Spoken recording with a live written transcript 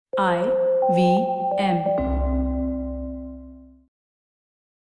IVM.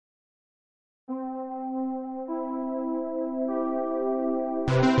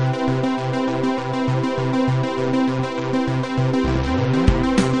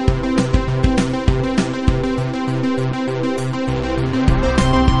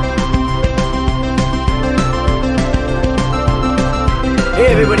 Hey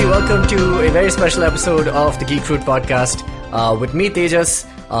everybody, welcome to a very special episode of the Geek Fruit Podcast with me, Tejas,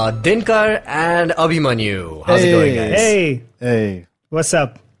 Dinkar and Abhimanyu. How's it going, guys? Hey, What's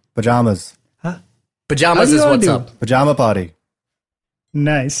up? pajamas. Pajamas How do is you all what's do? up. Pajama party.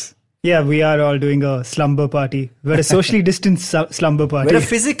 Nice. Yeah, we are all doing a slumber party. We're a socially distanced slumber party. We're a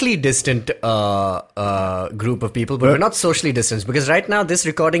physically distant group of people, but we're not socially distant because right now this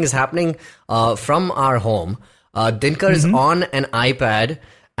recording is happening from our home. Dinkar is on an iPad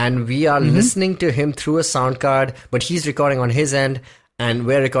and we are listening to him through a sound card, but he's recording on his end and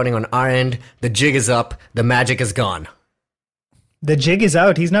we're recording on our end. The jig is up, the magic is gone. The jig is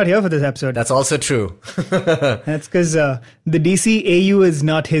out. He's not here for this episode. That's also true. That's because the DC AU is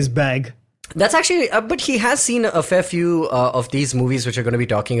not his bag. That's actually, but he has seen a fair few of these movies which we're going to be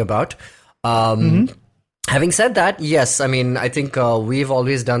talking about. Having said that, yes, I mean, I think we've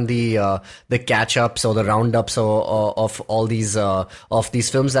always done the catch-ups or the roundups of all these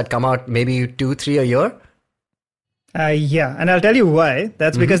films that come out maybe 2-3 a year. Yeah, and I'll tell you why.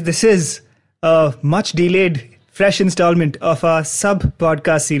 That's because this is a much delayed, fresh installment of our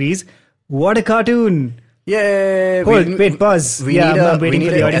sub-podcast series, What a Cartoon! Yay! Wait, pause. we Yeah, need I'm a- waiting we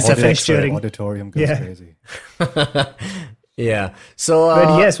for need the a- audience to finish cheering. Auditorium goes Yeah. crazy. Yeah. So,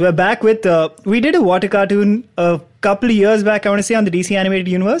 But yes, we're back with. We did a water cartoon a couple of years back, I want to say, on the DC Animated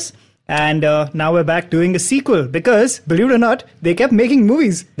Universe. And now we're back doing a sequel because, believe it or not, they kept making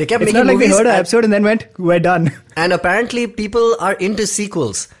movies. They kept it's making not like movies they heard an and- episode and then went, we're done. and apparently people are into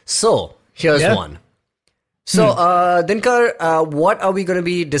sequels. So, here's Yeah. one. So, Dinkar, what are we going to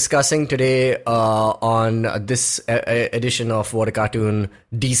be discussing today on this edition of What a Cartoon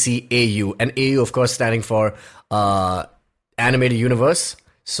DC AU? And AU, of course, standing for Animated Universe.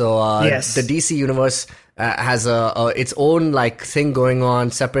 So, Yes. the DC Universe has its own like thing going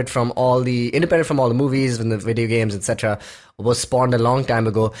on, separate from all the independent from all the movies and the video games, etc. Was spawned a long time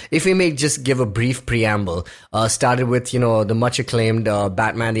ago. If we may just give a brief preamble, started with the much acclaimed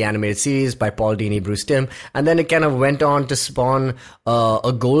Batman the Animated Series by Paul Dini, Bruce Timm, and then it kind of went on to spawn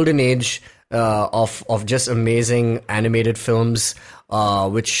a golden age of just amazing animated films.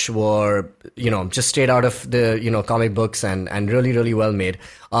 Which were, just straight out of the, comic books and really, really well made.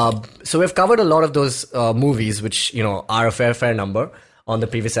 So we've covered a lot of those movies, which, are a fair number on the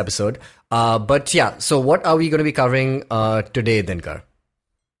previous episode. But yeah, so what are we going to be covering today, Dinkar?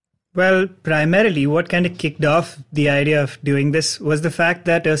 Well, primarily, what kind of kicked off the idea of doing this was the fact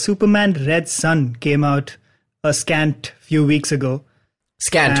that Superman Red Sun came out a scant few weeks ago.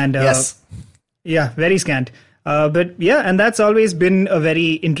 Scant, And, yes. Yeah, very scant. But yeah, and that's always been a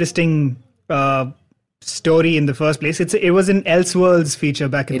very interesting story in the first place. It was an Elseworlds feature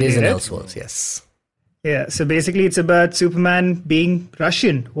back in It the is day, an right? Elseworlds, yes. Yeah, so basically it's about Superman being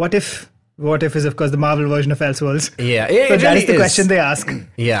Russian. What if is, of course, the Marvel version of Elseworlds. Yeah, it But that really is the question they ask. Do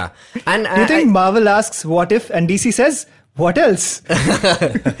Yeah. And you think Marvel asks, what if, and DC says, what else?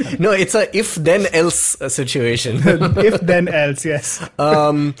 no, it's a if-then-else situation. If, then, else, yes.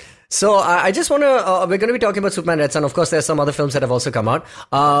 So I just want to, we're going to be talking about Superman Red Sun. Of course, there's some other films that have also come out.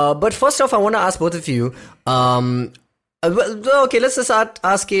 But first off, I want to ask both of you, okay, let's just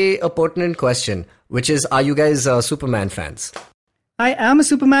ask a pertinent question, which is, are you guys Superman fans? I am a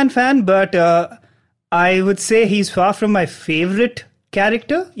Superman fan, but I would say he's far from my favorite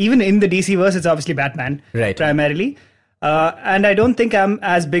character. Even in the DC verse, it's obviously Batman, Right. primarily. And I don't think I'm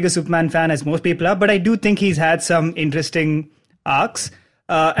as big a Superman fan as most people are, but I do think he's had some interesting arcs.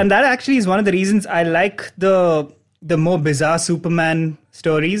 And that actually is one of the reasons I like the more bizarre Superman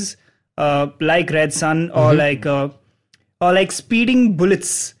stories, like Red Sun or like Speeding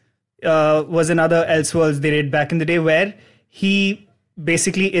Bullets was another Elseworlds they did back in the day where he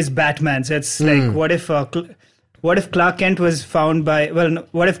basically is Batman. So it's like, what if Clark Kent was found by,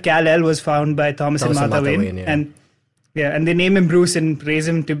 what if Kal-El was found by Thomas and Martha Wayne? Yeah. And they name him Bruce and raise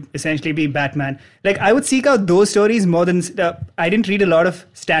him to essentially be Batman. Like, I would seek out those stories more than... I didn't read a lot of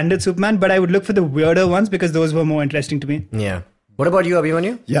standard Superman, but I would look for the weirder ones because those were more interesting to me. Yeah. What about you,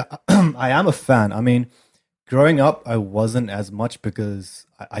 Abhimanyu? Yeah, I am a fan. I mean, growing up, I wasn't as much because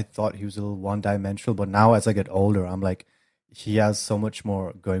I thought he was a little one-dimensional. But now as I get older, I'm like, he has so much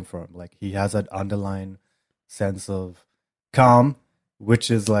more going for him. Like, he has that underlying sense of calm, which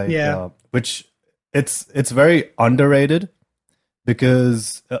is like... Yeah. which it's very underrated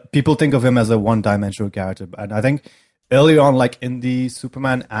because people think of him as a one-dimensional character, and I think early on, like in the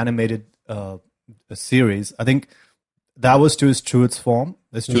Superman animated series, I think that was to his truest form.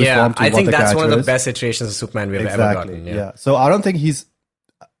 His truest form to I what think the that's one of the is. best iterations of Superman we've ever gotten. Yeah. So I don't think he's.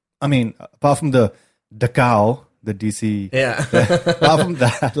 I mean, apart from the cow, the DC. Yeah. Apart from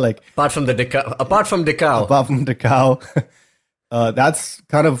that, like apart from the cow, that's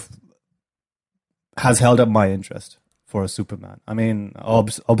kind of has held up my interest for a Superman. I mean,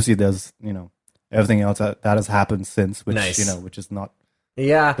 obviously, there's everything else that has happened since, which which is not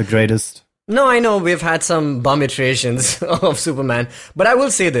the greatest. No, I know we've had some bum iterations of Superman, but I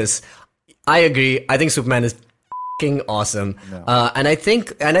will say this: I agree. I think Superman is fucking awesome, and I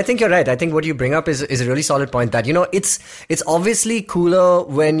think you're right. I think what you bring up is a really solid point. That it's obviously cooler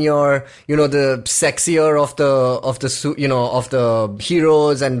when you're the sexier of the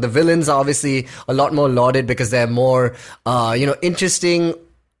heroes, and the villains are obviously a lot more lauded because they're more interesting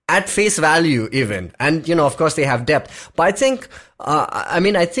at face value even, and of course they have depth. But I think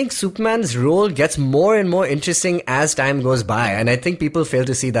I think Superman's role gets more and more interesting as time goes by, and I think people fail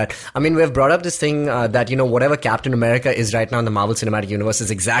to see that. I mean, we've brought up this thing that whatever Captain America is right now in the Marvel Cinematic Universe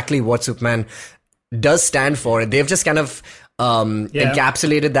is exactly what Superman does stand for. They've just kind of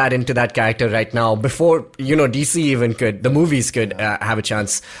encapsulated that into that character right now before DC even the movies could have a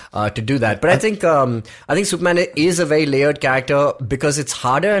chance to do that. But I think Superman is a very layered character because it's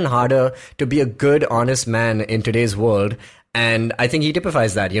harder and harder to be a good, honest man in today's world, and I think he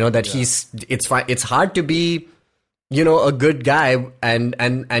typifies that. It's hard to be a good guy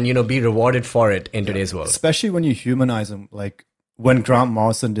and be rewarded for it in today's world, especially when you humanize him, like when Grant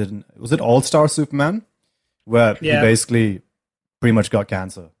Morrison was it All-Star Superman, where he basically pretty much got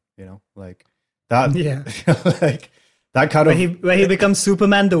cancer, like that. Yeah. Like that kind where he becomes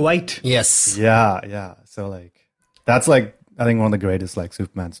Superman the White. Yes. Yeah. So like that's like I think one of the greatest like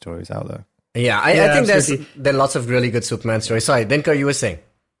Superman stories out there. Yeah, I think there are lots of really good Superman stories. Sorry, Dinkar, you were saying.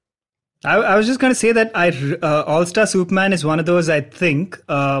 I was just going to say that All-Star Superman is one of those, I think,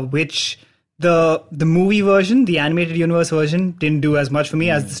 which the movie version, the animated universe version, didn't do as much for me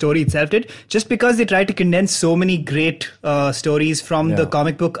as the story itself did, just because they tried to condense so many great stories from the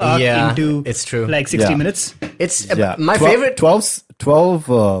comic book arc into it's true. like 60 minutes. It's my favorite. 12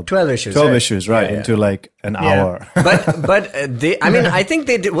 issues. 12 issues, right? Into like an hour. but I think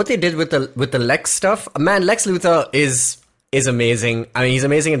they did what they did with the Lex stuff. Man, Lex Luthor is amazing. I mean, he's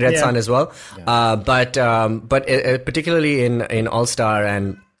amazing in Red Son as well. But particularly in All-Star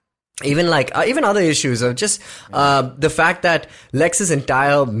and even other issues of just the fact that Lex's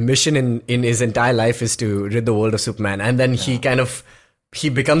entire mission in his entire life is to rid the world of Superman, and then he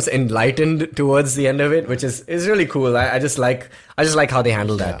becomes enlightened towards the end of it, which is really cool. I just like how they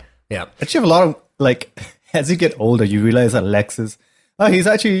handle that. Yeah. Actually, have a lot of like as you get older, you realize that Lex is. He's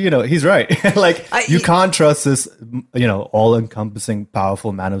actually, he's right. Like, you can't trust this, all-encompassing,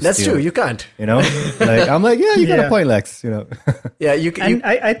 powerful man of steel. That's true. You can't. Like, I'm like, you got a point, Lex. Yeah,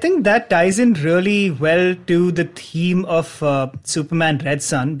 I think that ties in really well to the theme of Superman Red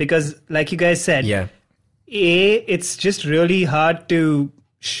Son, because, like you guys said, it's just really hard to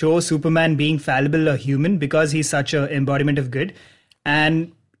show Superman being fallible or human because he's such an embodiment of good,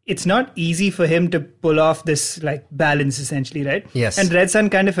 and it's not easy for him to pull off this like balance, essentially, right? Yes. And Red Son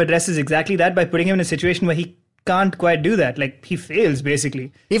kind of addresses exactly that by putting him in a situation where he can't quite do that. Like, he fails,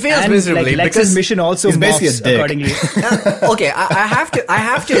 basically. He fails miserably. Like, Lex's mission also morphs accordingly. Okay, I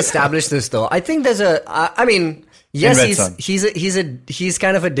have to establish this though. I think there's yes, he's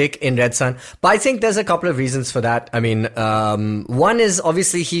kind of a dick in Red Son, but I think there's a couple of reasons for that. I mean, one is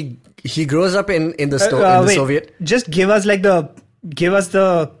obviously he grows up in the Soviet. Just give us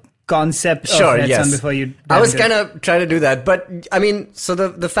the concept of Red Son before you. I was kind of trying to do that, but I mean, so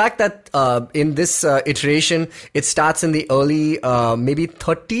the fact that in this iteration it starts in the early maybe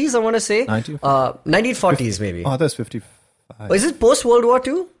 30s, I want to say 1940s maybe. Oh, that's 55. Oh, is it post World War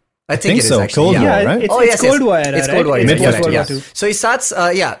II? I think it is so. Actually. Cold War, right? It's Cold War. It's Cold War. So he starts.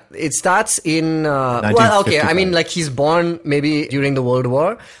 It starts in. I mean, like he's born maybe during the World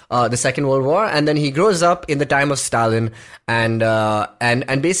War, the Second World War, and then he grows up in the time of Stalin, and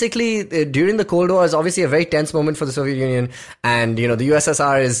basically during the Cold War is obviously a very tense moment for the Soviet Union, and the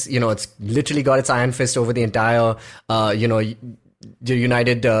USSR is it's literally got its iron fist over the entire the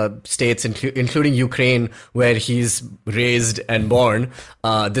United States, including Ukraine, where he's raised and born,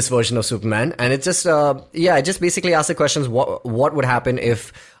 this version of Superman. And it just, it just basically asks the questions, what would happen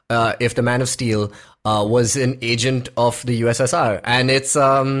if the Man of Steel was an agent of the USSR? And it's,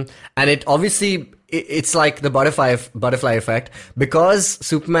 and it obviously, it's like the butterfly effect, because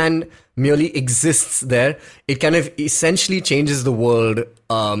Superman merely exists there, it kind of essentially changes the world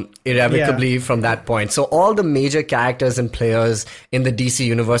irrevocably from that point. So all the major characters and players in the DC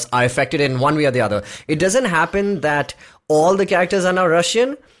universe are affected in one way or the other. It doesn't happen that all the characters are now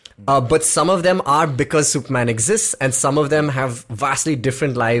Russian, but some of them are because Superman exists, and some of them have vastly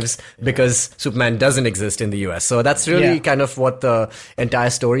different lives because Superman doesn't exist in the US. So that's really kind of what the entire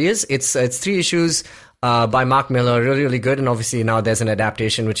story is. It's 3 issues by Mark Miller, really, really good. And obviously now there's an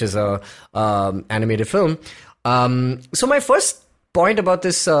adaptation, which is a animated film. So my first point about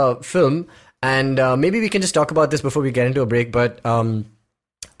this film, and maybe we can just talk about this before we get into a break, but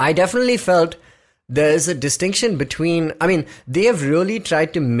I definitely felt there's a distinction between, I mean, they have really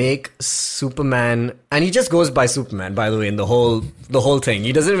tried to make Superman, and he just goes by Superman, by the way, in the whole thing.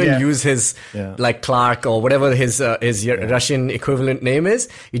 He doesn't even use his like Clark or whatever his Russian equivalent name is.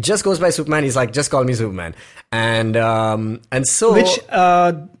 He just goes by Superman. He's like, just call me Superman. And so, which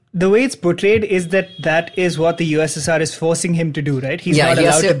the way it's portrayed is that is what the USSR is forcing him to do, right? He's not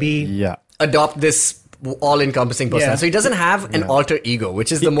allowed to be adopt this all-encompassing personality. So he doesn't have an alter ego,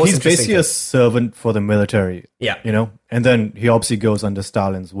 which is the most interesting He's basically a servant for the military. You know? And then he obviously goes under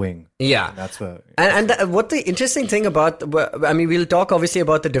Stalin's wing. Yeah. That's where... And what the interesting thing about... I mean, we'll talk obviously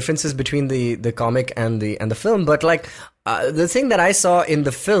about the differences between the comic and the film, but like the thing that I saw in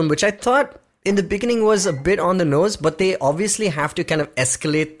the film, which I thought in the beginning was a bit on the nose, but they obviously have to kind of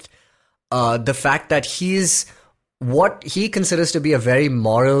escalate the fact that he's what he considers to be a very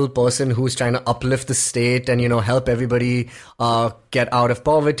moral person who's trying to uplift the state and, you know, help everybody get out of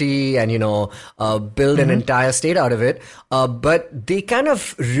poverty and, you know, build an entire state out of it. But they kind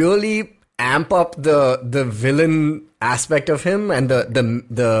of really amp up the villain aspect of him and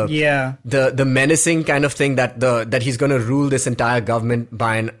the menacing kind of thing that he's going to rule this entire government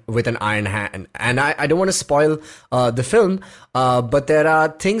with an iron hand. And I don't want to spoil the film, but there are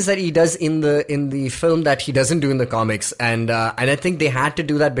things that he does in the film that he doesn't do in the comics, and I think they had to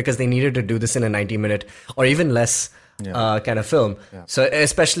do that because they needed to do this in a 90-minute or even less kind of film. So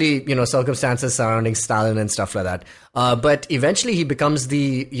especially, you know, circumstances surrounding Stalin and stuff like that. But eventually he becomes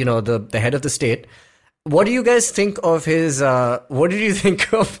the head of the state. What do you guys think of his? What did you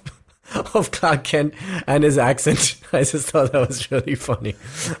think of Clark Kent and his accent? I just thought that was really funny.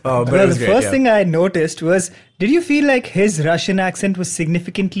 But well, the first thing I noticed was, did you feel like his Russian accent was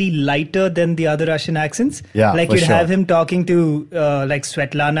significantly lighter than the other Russian accents? Yeah, like you'd have him talking to like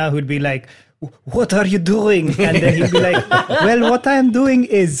Svetlana, who'd be like, "What are you doing?" And then he'd be like, "Well, what I am doing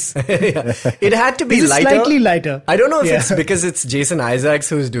is..." It had to be lighter. Slightly lighter. I don't know if it's because it's Jason Isaacs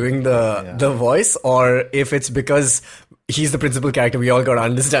who's doing the voice, or if it's because he's the principal character. We all got to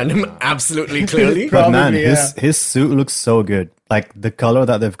understand him absolutely clearly. But man, his suit looks so good. Like the color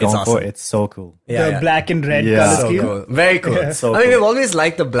that they've gone for, it's so cool. The black and red color so scheme. Cool. Very cool. Yeah. So I mean, cool. we've always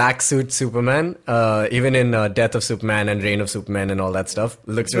liked the black suit Superman, even in Death of Superman and Reign of Superman and all that stuff.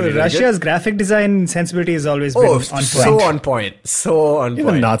 Looks really, really Russia's good. graphic design sensibility has always been on point. So on point. So on Even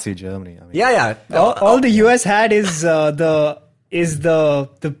point. Nazi Germany. I mean. Yeah. All the US had is the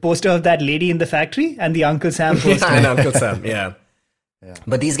poster of that lady in the factory and the Uncle Sam poster. And Uncle Sam, yeah.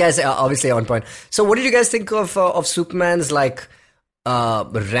 But these guys are obviously on point. So what did you guys think of Superman's like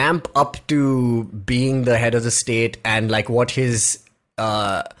ramp up to being the head of the state, and like what his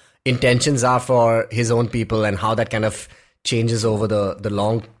intentions are for his own people, and how that kind of changes over the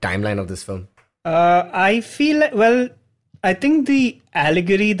long timeline of this film? I feel like, well, I think the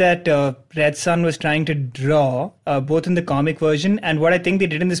allegory that Red Sun was trying to draw, both in the comic version and what I think they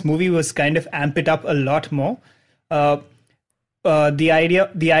did in this movie, was kind of amp it up a lot more. The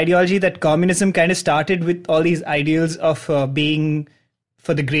ideology that communism kind of started with all these ideals of being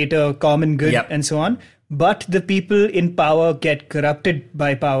for the greater common good and so on. But the people in power get corrupted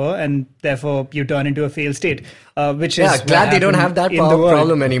by power, and therefore you turn into a failed state. Which is glad they don't have that power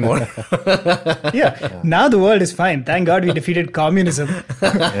problem anymore. Now the world is fine. Thank God we defeated communism.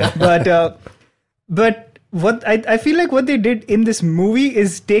 But what I feel like what they did in this movie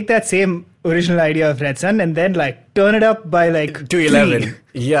is take that same original idea of Red Sun and then like turn it up by like to 11.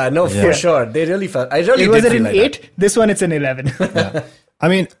 Yeah, no, for sure. They really felt. I really. It was did at feel an like 8. This one it's an 11. I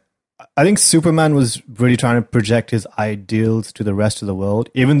mean, I think Superman was really trying to project his ideals to the rest of the world,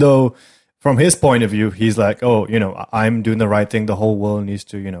 even though from his point of view, he's like, oh, you know, I'm doing the right thing. The whole world needs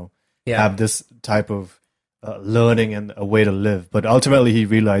to, you know, have this type of learning and a way to live. But ultimately, he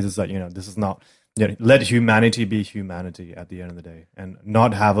realizes that, you know, this is not, you know, let humanity be humanity at the end of the day, and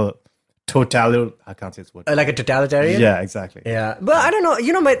not have a totalitarian, I can't say this word. like a totalitarian? Yeah, exactly. Yeah. But I don't know.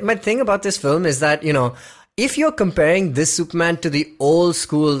 You know, my thing about this film is that, you know, if you're comparing this Superman to the old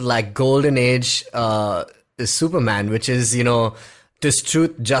school, like golden age Superman, which is, you know, this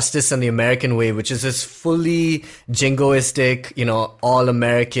truth, justice, and the American way, which is this fully jingoistic, all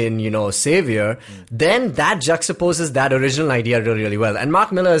American, savior, then that juxtaposes that original idea really, really well. And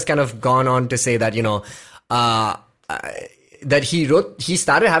Mark Miller has kind of gone on to say that, that he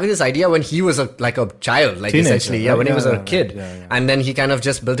started having this idea when he was a child, like teenager, essentially, right? When he was a kid, and then he kind of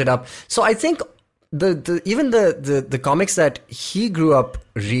just built it up. So I think the comics that he grew up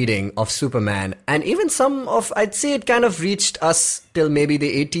reading of Superman, and even some of, I'd say it kind of reached us till maybe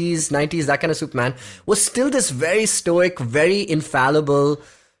the 80s, 90s, that kind of Superman, was still this very stoic, very infallible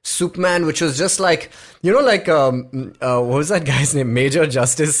Superman, which was just like, what was that guy's name? Major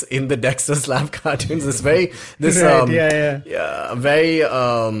Justice in the Dexter's Lab cartoons. Very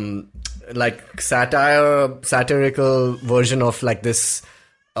like satirical version of like this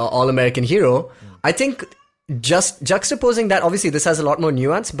all-American hero. I think just juxtaposing that, obviously this has a lot more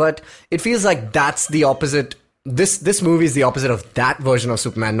nuance, but it feels like that's the opposite. This movie is the opposite of that version of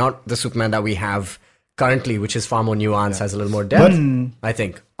Superman, not the Superman that we have currently, which is far more nuanced, has a little more depth, I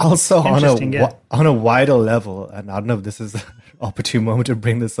think. Also on a wider level, and I don't know if this is an opportune moment to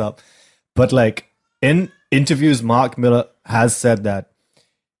bring this up, but like in interviews, Mark Miller has said that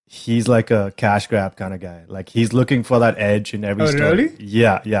he's like a cash grab kind of guy. Like he's looking for that edge in every story. Really?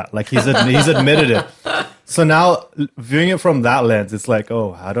 Yeah. Like he's admitted it. So now viewing it from that lens, it's like,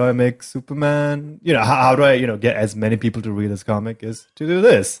 oh, how do I make Superman? How do I, get as many people to read this comic as to do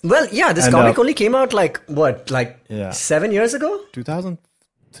this? Well, yeah, this comic only came out 7 years ago? 2003?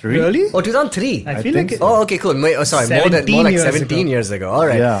 Really? Oh, 2003. I feel like Oh, okay, cool. Sorry, more like 17 years ago. All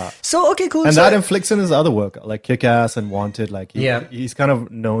right. Yeah. So, okay, cool. And that inflicts in his other work, like Kick-Ass and Wanted. Like he's kind of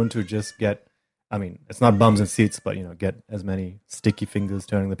known to just get, I mean, it's not bums and seats, but, get as many sticky fingers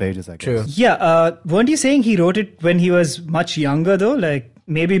turning the pages, I guess. True. Yeah. Weren't you saying he wrote it when he was much younger, though? Like,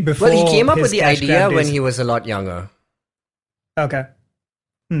 maybe before. Well, he came up with the Cash idea Grab when days? he was a lot younger. Okay.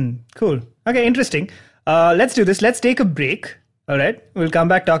 Cool. Okay, interesting. Let's do this. Let's take a break. All right. We'll come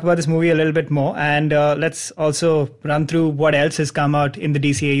back, talk about this movie a little bit more. And let's also run through what else has come out in the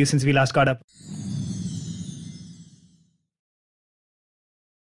DCAU since we last caught up.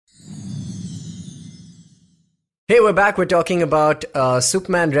 Hey, we're back. We're talking about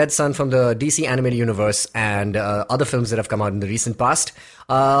Superman Red Son from the DC Animated Universe and other films that have come out in the recent past.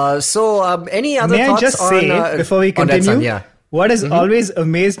 Any other May thoughts I just on, say, before we on Red continue, Son? Yeah. what has always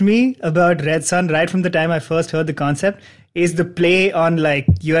amazed me about Red Sun right from the time I first heard the concept is the play on like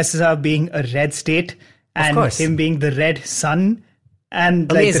USSR being a red state and him being the red sun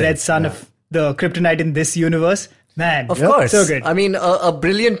and like the red sun of the kryptonite in this universe. Man, of course. So good. I mean, a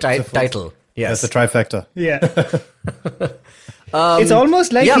brilliant title. Yes. That's a trifecta. Yeah. It's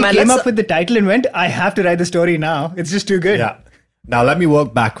almost like he came up with the title and went, I have to write the story now. It's just too good. Yeah. Now let me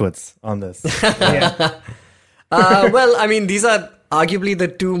work backwards on this. Well, I mean, these are arguably the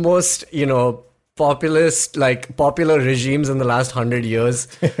two most, popular regimes in the last 100 years.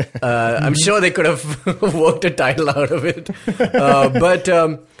 I'm sure they could have worked a title out of it.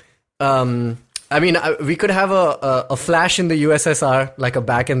 I mean, we could have a Flash in the USSR, like a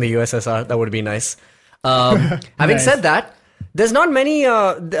back in the USSR. That would be nice. Having said that, there's not many.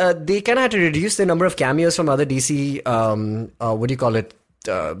 They kind of had to reduce the number of cameos from other DC. What do you call it?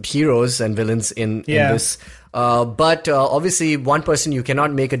 Heroes and villains in this. But obviously, one person you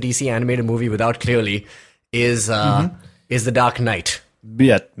cannot make a DC animated movie without clearly is the Dark Knight.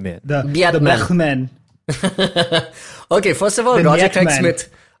 Batman. The Batman. Okay, first of all, The Roger Nyet Craig Man. Smith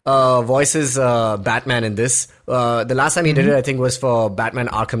voices Batman in this. The last time he did it, I think, was for Batman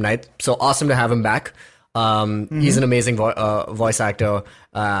Arkham Knight. So awesome to have him back. He's an amazing voice actor.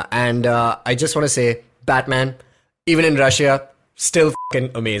 And I just want to say, Batman, even in Russia, still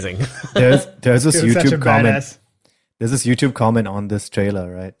fucking amazing. There's this He was such a YouTube comment. badass. There's this YouTube comment on this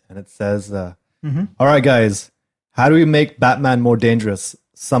trailer, right? And it says, "All right, guys, how do we make Batman more dangerous?"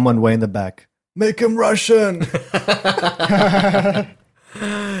 Someone way in the back, make him Russian.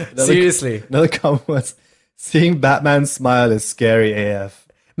 Seriously. Another comment was, seeing Batman smile is scary AF.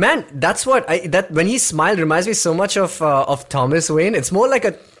 Man, that's what when he smiled reminds me so much of Thomas Wayne. It's more like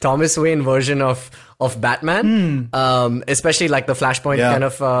a Thomas Wayne version of Batman, especially like the Flashpoint kind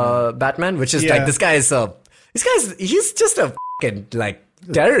of Batman, which is like this guy's he's just a fucking like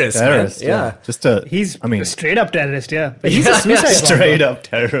terrorist. Man. Yeah. Just a He's a straight up terrorist, yeah. But he's Yeah, a suicide bomber. straight up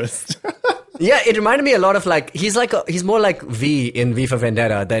terrorist. Yeah, it reminded me a lot of like he's more like V in V for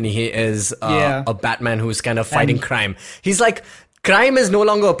Vendetta than he is a Batman who's kind of fighting crime. He's like, crime is no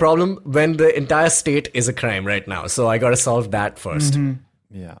longer a problem when the entire state is a crime right now. So I got to solve that first.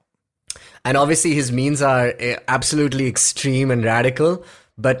 Yeah. And obviously his means are absolutely extreme and radical.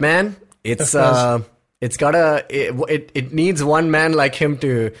 But man, it's It's it needs one man like him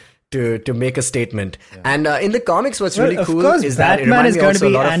to make a statement. And in the comics, what's really of cool course, is that it Batman reminds is me going to also a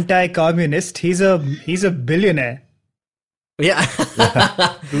be lot of anti-communist. He's a billionaire. yeah,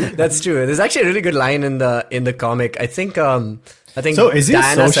 that's true. There's actually a really good line in the comic. I think So is he a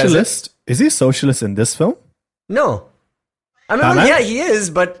Diana says it. socialist? Is he a socialist in this film? No, I mean, Batman? yeah, he is,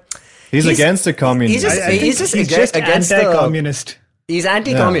 but He's against the communism. he's just- I think He's just he's against just the- anti-communist. he's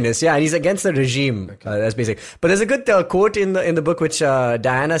anti-communist, yeah, and he's against the regime. That's basic. But there's a good quote in the book which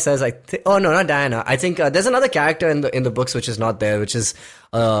Diana says. Oh no, not Diana. I think there's another character in the books which is not there, which is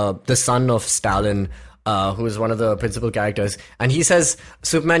the son of Stalin, who is one of the principal characters, and he says,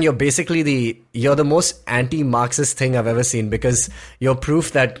 "Superman, you're the most anti-Marxist thing I've ever seen because you're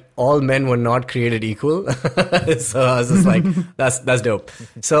proof that all men were not created equal." So I was just like, that's dope.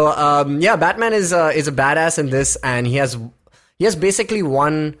 So yeah, Batman is a badass in this, and he has basically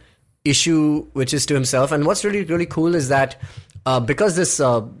one issue which is to himself. And what's really, really cool is that because this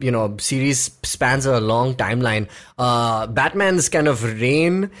series spans a long timeline, Batman's kind of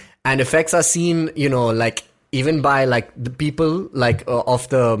reign and effects are seen, like even by like the people like of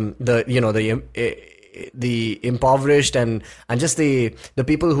the impoverished and just the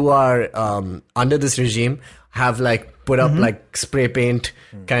people who are under this regime have like put up like spray paint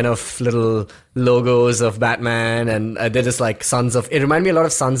kind of little logos of Batman, and they're just like it reminded me a lot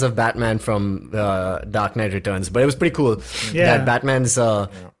of Sons of Batman from Dark Knight Returns. But it was pretty cool that Batman's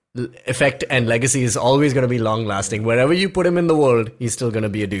effect and legacy is always going to be long lasting. Wherever you put him in the world, he's still going to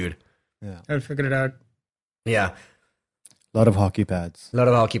be a dude. I'll figure it out. Yeah, A lot of hockey pads. a lot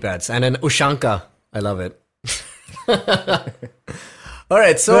of hockey pads and an Ushanka. I love it. All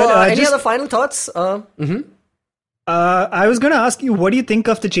right, so But, any other final thoughts? I was going to ask you, what do you think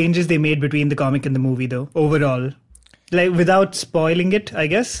of the changes they made between the comic and the movie, though, overall? Like, without spoiling it, I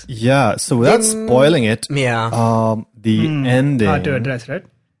guess? Yeah, so without spoiling it, Yeah. the ending. Hard to address, right?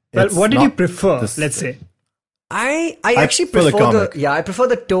 Well, It's what did you not prefer, the s- let's say? I actually prefer the prefer comic. I prefer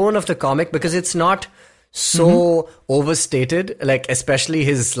the tone of the comic because it's not so overstated, like especially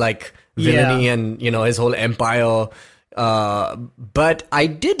his like villainy and his whole empire. But I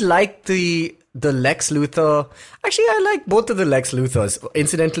did like the Lex Luthor. Actually, I like both of the Lex Luthors.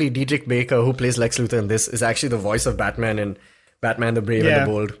 Incidentally, Diedrich Baker, who plays Lex Luthor in this, is actually the voice of Batman in Batman the Brave and Yeah.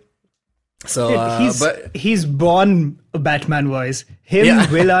 the Bold. So, He's born a Batman voice.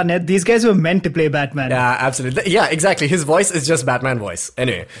 Will Arnett, these guys were meant to play Batman. yeah, absolutely. Yeah, exactly. His voice is just Batman voice.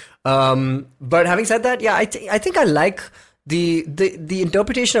 Anyway, but having said that, yeah, I think I like the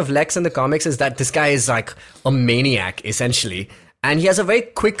interpretation of Lex in the comics is that this guy is like a maniac essentially, and he has a very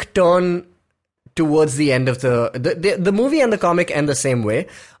quick turn towards the end of the movie and the comic end the same way.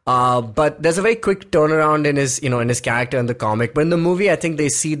 But there's a very quick turnaround in his character in the comic. But in the movie, I think they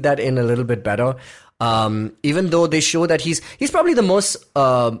seed that in a little bit better. Even though they show that he's probably the most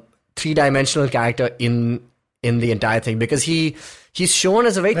three-dimensional character in the entire thing, because he's shown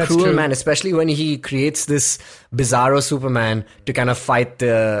as a very cruel true. man, especially when he creates this Bizarro Superman to kind of fight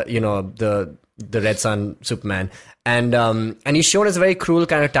the Red Sun Superman. And he's shown as a very cruel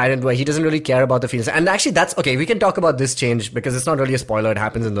kind of tyrant where he doesn't really care about the feelings. And actually, that's okay. We can talk about this change because it's not really a spoiler. It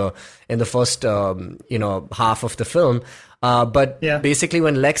happens in the first half of the film. But basically,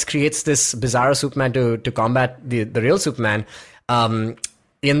 when Lex creates this Bizarro Superman to combat the real Superman,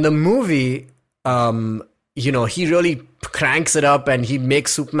 in the movie, he really cranks it up and he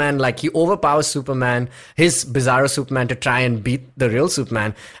makes Superman, like he overpowers Superman, his Bizarro Superman, to try and beat the real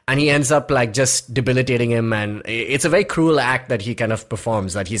Superman, and he ends up like just debilitating him, and it's a very cruel act that he kind of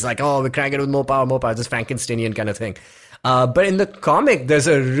performs, that he's like, oh, we're cranking it with more power, this Frankensteinian kind of thing. But in the comic, there's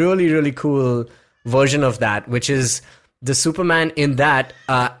a really, really cool version of that, which is the Superman in that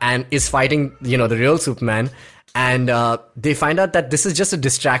and is fighting, the real Superman, and they find out that this is just a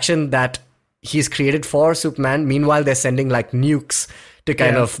distraction that he's created for Superman. Meanwhile, they're sending like nukes to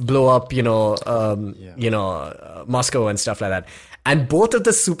kind of blow up, Moscow and stuff like that. And both of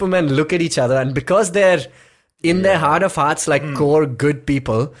the Supermen look at each other, and because they're in their heart of hearts like core good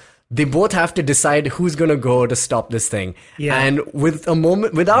people, they both have to decide who's going to go to stop this thing. Yeah. And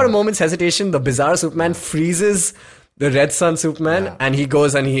without a moment's hesitation, the Bizarre Superman freezes the Red Sun Superman, and he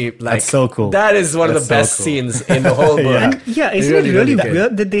goes and he like. That's so cool. That is one of the best scenes in the whole book. And isn't it really good.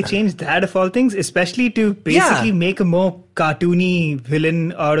 weird that they changed that of all things, especially to basically make a more cartoony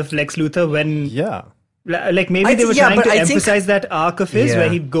villain out of Lex Luthor when... Yeah. Like maybe they were trying to emphasize that arc of his Yeah. where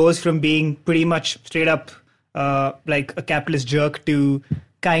he goes from being pretty much straight up like a capitalist jerk to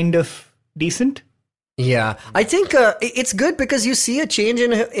kind of decent. Yeah, I think it's good because you see a change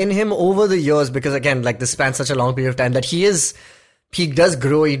in him over the years, because again, like this spans such a long period of time that he is he does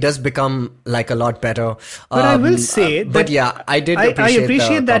grow. He does become like a lot better. But I will say but that yeah, I did I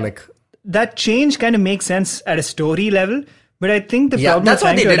appreciate the that comic. that change kind of makes sense at a story level. But I think the Yeah, problem that's with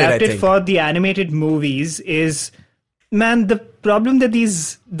why trying they to did it, I adapt it think. for the animated movies is, man, the problem that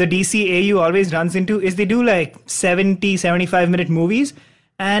the DCAU always runs into is they do like 70, 75-minute movies,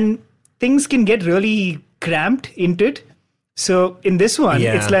 and things can get really cramped into it. So in this one,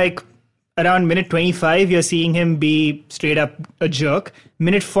 Yeah. it's like around minute 25, you're seeing him be straight up a jerk.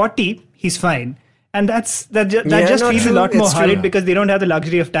 Minute 40, he's fine. And that Yeah, just no, feels a true. lot more It's true. hurried because they don't have the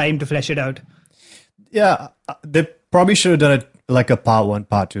luxury of time to flesh it out. Yeah, they probably should have done it like a part 1,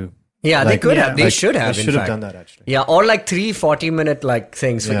 part 2. Yeah, they Like- could have. They Like, should have. They in should have fact. done that actually. Yeah, or like 3 40-minute like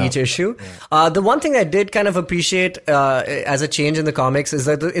things for Yeah. each issue. The one thing I did kind of appreciate as a change in the comics is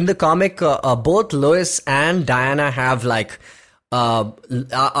that in the comic, both Lois and Diana have like are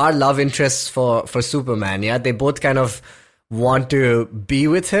love interests for Superman. Yeah, they both kind of want to be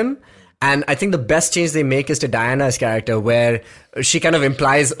with him. And I think the best change they make is to Diana's character, where she kind of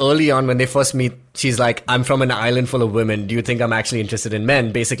implies early on when they first meet, she's like, I'm from an island full of women. Do you think I'm actually interested in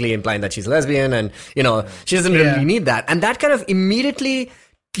men? Basically implying that she's lesbian, and, you know, she doesn't really need that. And that kind of immediately,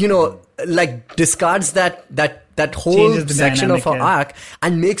 you know, like discards that whole Changes the section of her dynamic, yeah. arc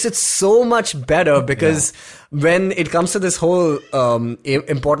and makes it so much better because when it comes to this whole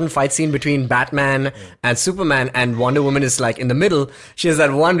important fight scene between Batman and Superman, and Wonder Woman is like in the middle, she has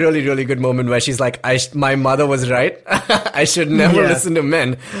that one really, really good moment where she's like, my mother was right. I should never Yeah. listen to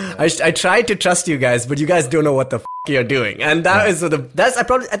men. I tried to trust you guys, but you guys don't know what the you're doing. And that is that's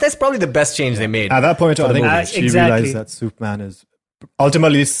probably the best change they made. At that point, I think movies. she Exactly. realized that Superman is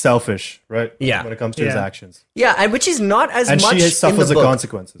ultimately selfish, right? Yeah. When it comes to his Yeah. actions. Yeah, and which is not as And much she in suffers the the book.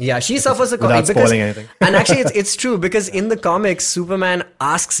 consequences. Yeah, she suffers the Without consequences. spoiling anything. And actually, it's true because in the comics, Superman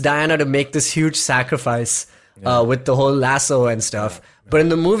asks Diana to make this huge sacrifice with the whole lasso and stuff. But in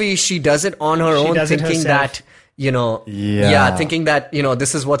the movie, she does it on her own, does it thinking herself. that, you know, Yeah. thinking that, you know,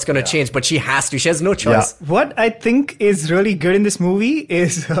 this is what's going to change. But she has to. She has no choice. What I think is really good in this movie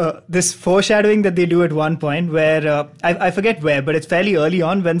is this foreshadowing that they do at one point where, I forget where, but it's fairly early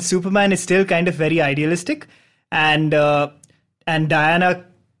on when Superman is still kind of very idealistic, and Diana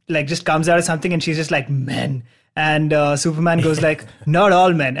like just comes out of something and she's just like, men. And Superman goes like, not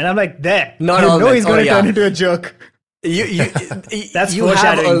all men. And I'm like, there. Not you all know men. he's going to Oh, yeah. turn into a jerk. That's you have a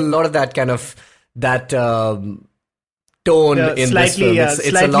foreshadowing. lot of that kind of tone in this Slightly, film. It's a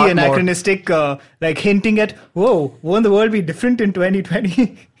slightly lot more. anachronistic, like hinting at, whoa, won't the world be different in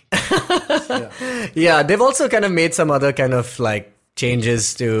 2020? Yeah, they've also kind of made some other kind of like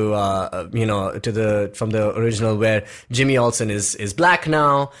changes to from the original, where Jimmy Olsen is black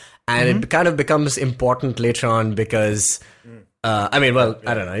now, and it kind of becomes important later on because I don't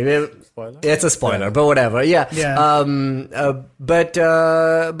know. Spoiler? It's a spoiler, but whatever. Yeah. Yeah. But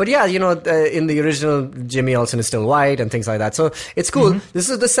yeah, you know, in the original, Jimmy Olsen is still white and things like that. So it's cool. This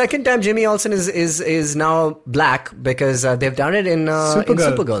is the second time Jimmy Olsen is now black because they've done it in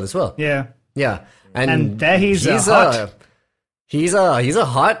Supergirl as well. Yeah. Yeah. And there he's a hot. he's a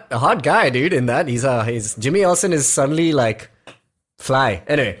hot guy, dude. In that, he's Jimmy Olsen is suddenly like fly.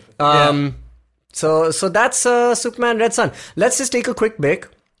 Anyway, so that's Superman Red Sun. Let's just take a quick break.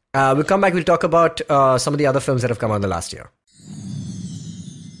 We'll come back. We'll talk about some of the other films that have come out in the last year.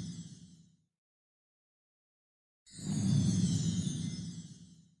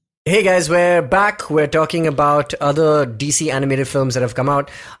 Hey guys, we're back. We're talking about other DC animated films that have come out.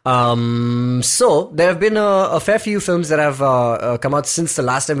 So there have been a fair few films that have come out since the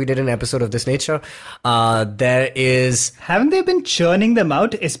last time we did an episode of this nature. There is, Haven't they been churning them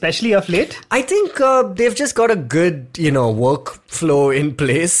out, especially of late? I think they've just got a good, workflow in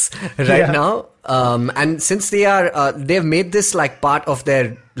place right Yeah. now. And since they've made this like part of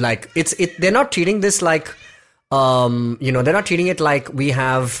their like they're not treating this like they're not treating it like we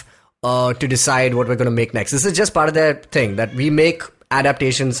have to decide what we're going to make next. This is just part of their thing that we make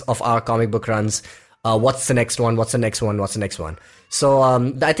adaptations of our comic book runs. What's the next one? What's the next one? What's the next one? So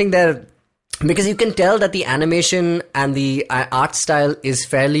I think because you can tell that the animation and the art style is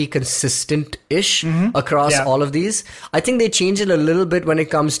fairly consistent-ish across Yeah. all of these. I think they change it a little bit when it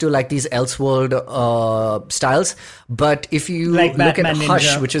comes to like these Elseworld styles. But if you Like look at Batman Hush,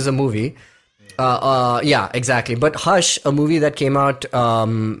 Ninja. which is a movie, Yeah, exactly. But Hush, a movie that came out,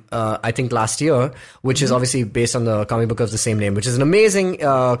 I think last year, which is obviously based on the comic book of the same name, which is an amazing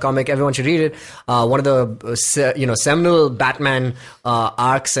comic. Everyone should read it. One of the seminal Batman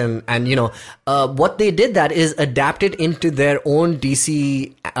arcs, and what they did that is adapted into their own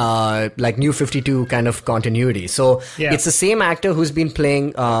DC like New 52 kind of continuity. So it's the same actor who's been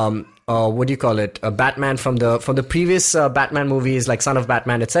playing. What do you call it? Batman from the previous Batman movies, like Son of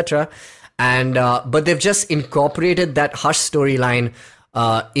Batman, etc. And but they've just incorporated that Hush storyline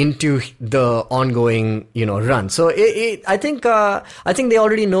into the ongoing run. So I think they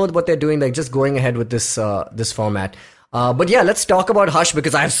already know what they're doing. Like just going ahead with this format. But yeah, let's talk about Hush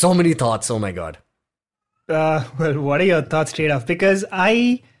because I have so many thoughts. Oh my god. Well, what are your thoughts straight off? Because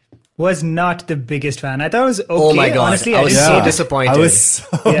I was not the biggest fan. I thought it was okay. Oh my god, honestly, I was didn't so hate it. disappointed. I was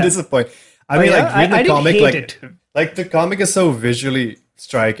so disappointed. I mean, like reading the comic, like the comic is so visually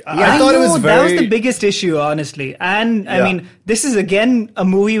striking. I thought it was very. That was the biggest issue, honestly. And I mean, this is again a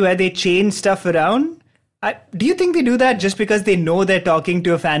movie where they change stuff around. Do you think they do that just because they know they're talking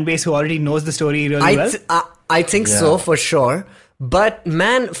to a fan base who already knows the story really well? I think so, for sure. But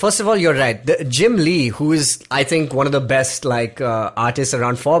man, first of all, you're right. Jim Lee, who is, I think, one of the best artists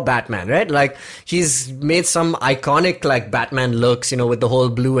around for Batman, right? Like he's made some iconic like Batman looks, with the whole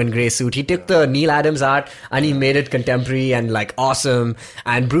blue and gray suit. He took the Neil Adams art and he made it contemporary and like awesome.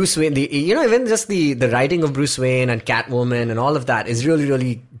 And Bruce Wayne, even just the writing of Bruce Wayne and Catwoman and all of that is really,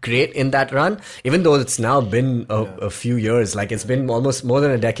 really great in that run. Even though it's now been a few years, like it's been almost more than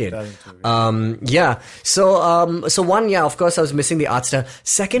a decade. So one, of course, I was missing the art style.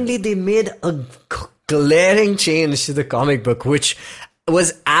 Secondly, they made a glaring change to the comic book, which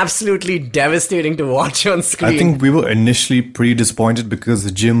was absolutely devastating to watch on screen. I think we were initially pretty disappointed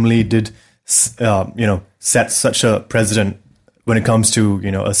because Jim Lee did, set such a precedent when it comes to,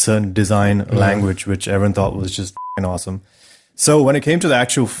 a certain design language, which everyone thought was just awesome. So when it came to the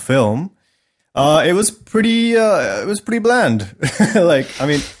actual film, it was pretty bland.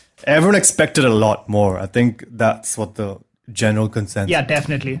 Everyone expected a lot more. I think that's what the general consensus. Yeah,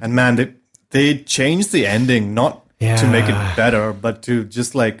 definitely. And man, they changed the ending not to make it better, but to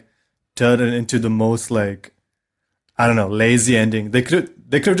just like turn it into the most lazy ending. They could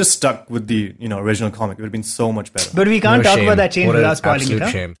have just stuck with the original comic. It would have been so much better. But we can't talk about that change without spoiling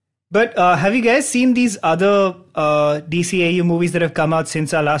it. Shame. But have you guys seen these other DCAU movies that have come out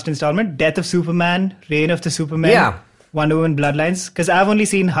since our last installment? Death of Superman, Reign of the Superman, Wonder Woman Bloodlines? Because I've only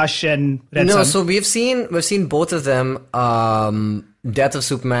seen Hush and Red Sun. No, so we've seen both of them, Death of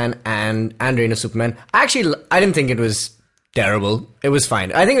Superman and Reign of Superman. Actually, I didn't think it was terrible. It was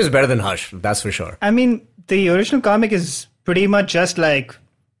fine. I think it was better than Hush, that's for sure. I mean, the original comic is pretty much just like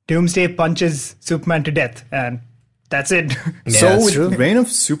Doomsday punches Superman to death and that's it. So with Reign of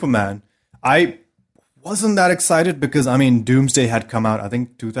Superman, I wasn't that excited because, Doomsday had come out, I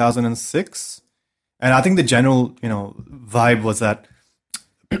think, 2006. And I think the general, vibe was that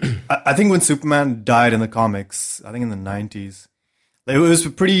I think when Superman died in the comics, I think in the 90s, it was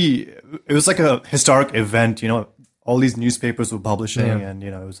like a historic event, all these newspapers were publishing and,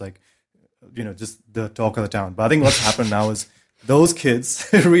 it was like, just the talk of the town. But I think what's happened now is those kids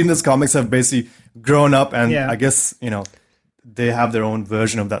reading these comics have basically grown up and I guess, they have their own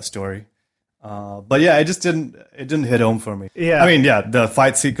version of that story. But yeah, it didn't hit home for me. Yeah. The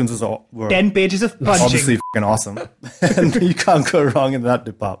fight sequences were 10 pages of punching. Obviously fucking awesome. And you can't go wrong in that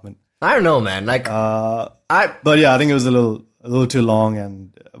department. I don't know, man. Like, but yeah, I think it was a little too long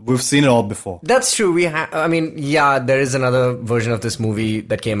and we've seen it all before. That's true. There is another version of this movie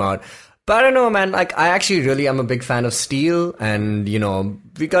that came out. But I don't know, man. Like, I actually really am a big fan of Steel. And,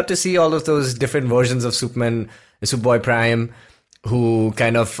 we got to see all of those different versions of Superman, Superboy Prime, who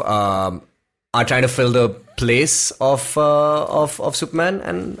kind of are trying to fill the place of Superman.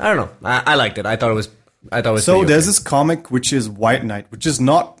 And I don't know. I liked it. I thought it was so there's this comic which is White Knight, which is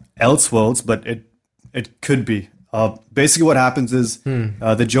not Elseworlds, but it could be. Basically what happens is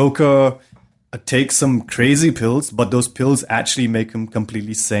the Joker takes some crazy pills, but those pills actually make him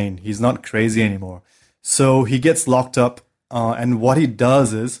completely sane. He's not crazy anymore. So he gets locked up, and what he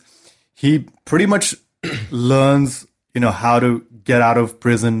does is he pretty much learns, how to get out of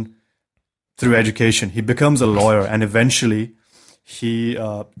prison through education. He becomes a lawyer, and eventually he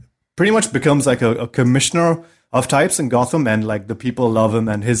pretty much becomes like a commissioner of types in Gotham, and like the people love him,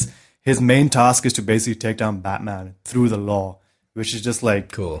 and his main task is to basically take down Batman through the law, which is just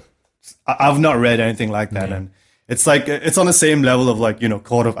like cool. I've not read anything like that, and it's like it's on the same level of like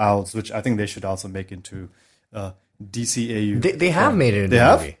Court of Owls, which I think they should also make into DCAU. They have made it. They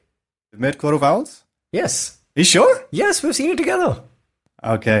have? They made Court of Owls? Yes. Are you sure? Yes, we've seen it together.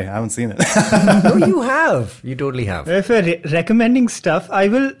 Okay, I haven't seen it. No, you have. You totally have. If we're recommending stuff, I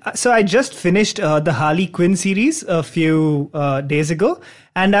will. So I just finished the Harley Quinn series a few days ago,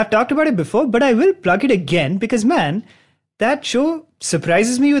 and I've talked about it before, but I will plug it again because, man, that show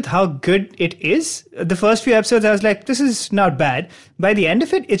surprises me with how good it is. The first few episodes, I was like, this is not bad. By the end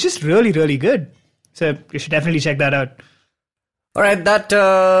of it, it's just really, really good. So you should definitely check that out. All right,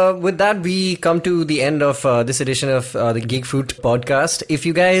 with that, we come to the end of this edition of the Geek Fruit podcast. If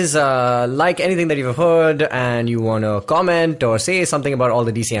you guys like anything that you've heard and you want to comment or say something about all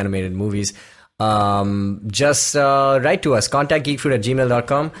the DC animated movies, just write to us,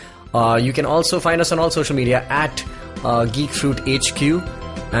 contactgeekfruit@gmail.com. You can also find us on all social media at GeekFruitHQ.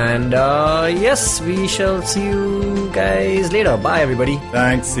 And yes, we shall see you guys later. Bye, everybody.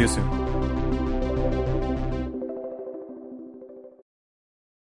 Thanks. See you soon.